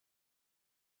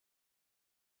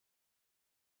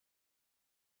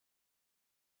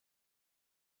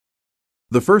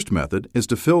The first method is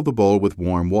to fill the bowl with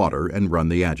warm water and run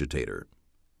the agitator.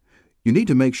 You need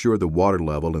to make sure the water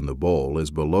level in the bowl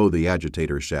is below the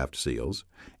agitator shaft seals,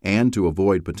 and to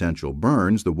avoid potential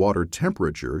burns, the water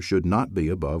temperature should not be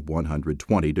above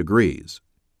 120 degrees.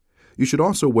 You should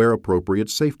also wear appropriate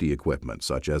safety equipment,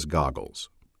 such as goggles.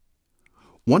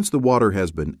 Once the water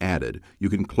has been added, you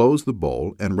can close the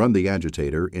bowl and run the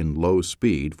agitator in low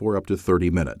speed for up to 30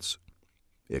 minutes.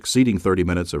 Exceeding 30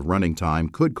 minutes of running time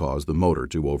could cause the motor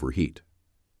to overheat.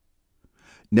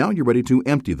 Now you're ready to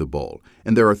empty the bowl,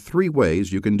 and there are 3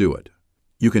 ways you can do it.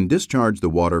 You can discharge the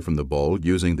water from the bowl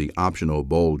using the optional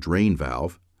bowl drain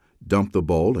valve, dump the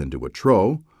bowl into a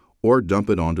trough, or dump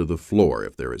it onto the floor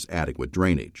if there is adequate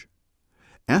drainage.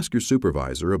 Ask your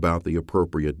supervisor about the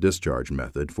appropriate discharge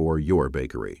method for your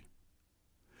bakery.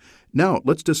 Now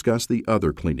let's discuss the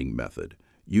other cleaning method,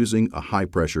 using a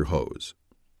high-pressure hose.